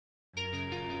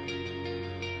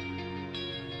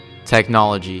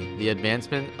Technology, the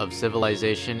advancement of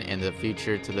civilization and the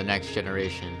future to the next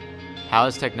generation. How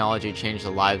has technology changed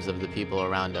the lives of the people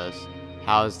around us?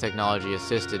 How has technology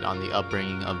assisted on the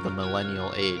upbringing of the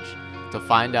millennial age? To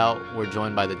find out, we're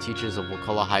joined by the teachers of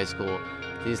Wakulla High School.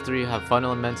 These three have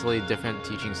fundamentally different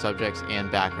teaching subjects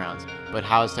and backgrounds, but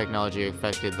how has technology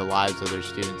affected the lives of their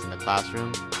students in the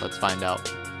classroom? Let's find out.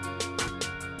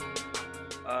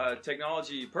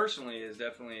 Technology personally has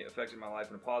definitely affected my life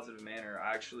in a positive manner.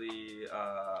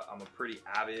 I'm a pretty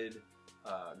avid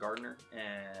gardener,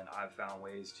 and I've found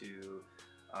ways to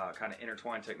kind of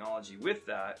intertwine technology with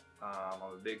that. I'm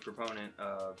a big proponent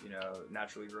of,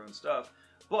 naturally grown stuff,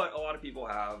 but a lot of people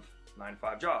have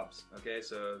 9-to-5 jobs, okay?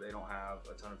 So they don't have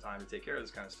a ton of time to take care of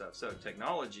this kind of stuff. So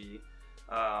technology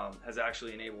has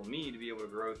actually enabled me to be able to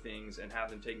grow things and have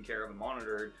them taken care of and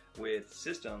monitored with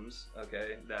systems,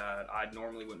 okay, that I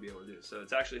normally wouldn't be able to do. So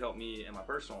it's actually helped me in my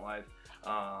personal life,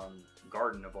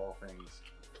 garden of all things.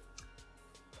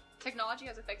 Technology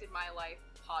has affected my life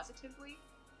positively.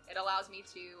 It allows me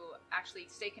to actually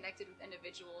stay connected with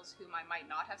individuals whom I might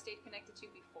not have stayed connected to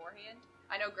beforehand.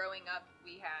 I know growing up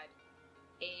we had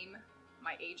AIM,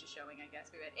 my age is showing I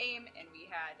guess, we had AIM and we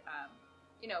had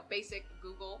basic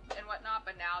Google and whatnot,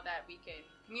 but now that we can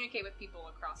communicate with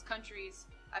people across countries,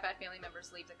 I've had family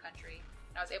members leave the country,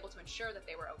 and I was able to ensure that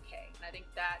they were okay. And I think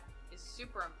that is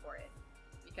super important,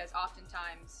 because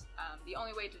oftentimes the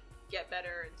only way to get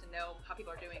better and to know how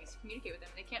people are doing is to communicate with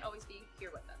them, and they can't always be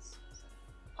here with us. So,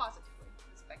 positively,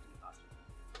 it's affected me positively.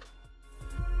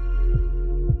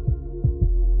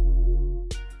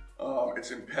 It's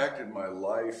impacted my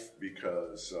life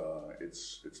because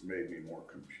it's made me more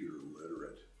computer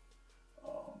literate.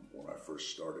 When I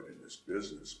first started in this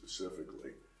business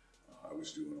specifically, I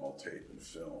was doing all tape and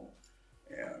film,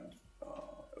 and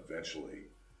eventually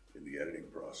in the editing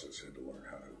process had to learn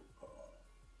how to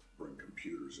bring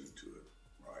computers into it.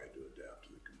 I had to adapt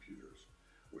to the computers,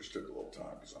 which took a little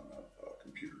time because I'm not a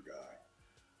computer guy.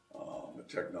 The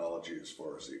technology as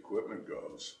far as the equipment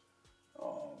goes,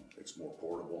 it's more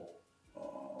portable.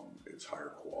 It's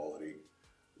higher quality.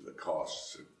 The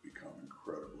costs have become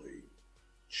incredibly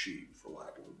cheap, for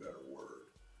lack of a better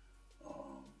word.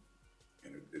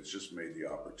 And it's just made the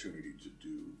opportunity to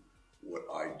do what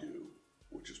I do,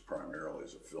 which is primarily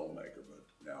as a filmmaker, but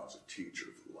now as a teacher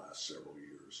for the last several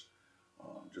years,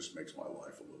 just makes my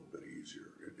life a little bit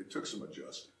easier. It took some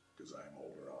adjusting because I am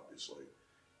older, obviously,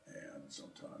 and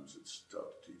sometimes it's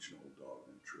tough to teach an old dog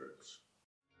new tricks.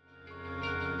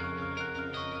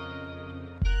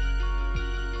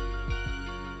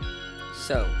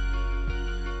 So,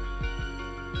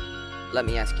 let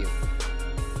me ask you,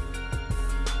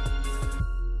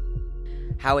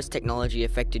 how has technology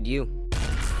affected you?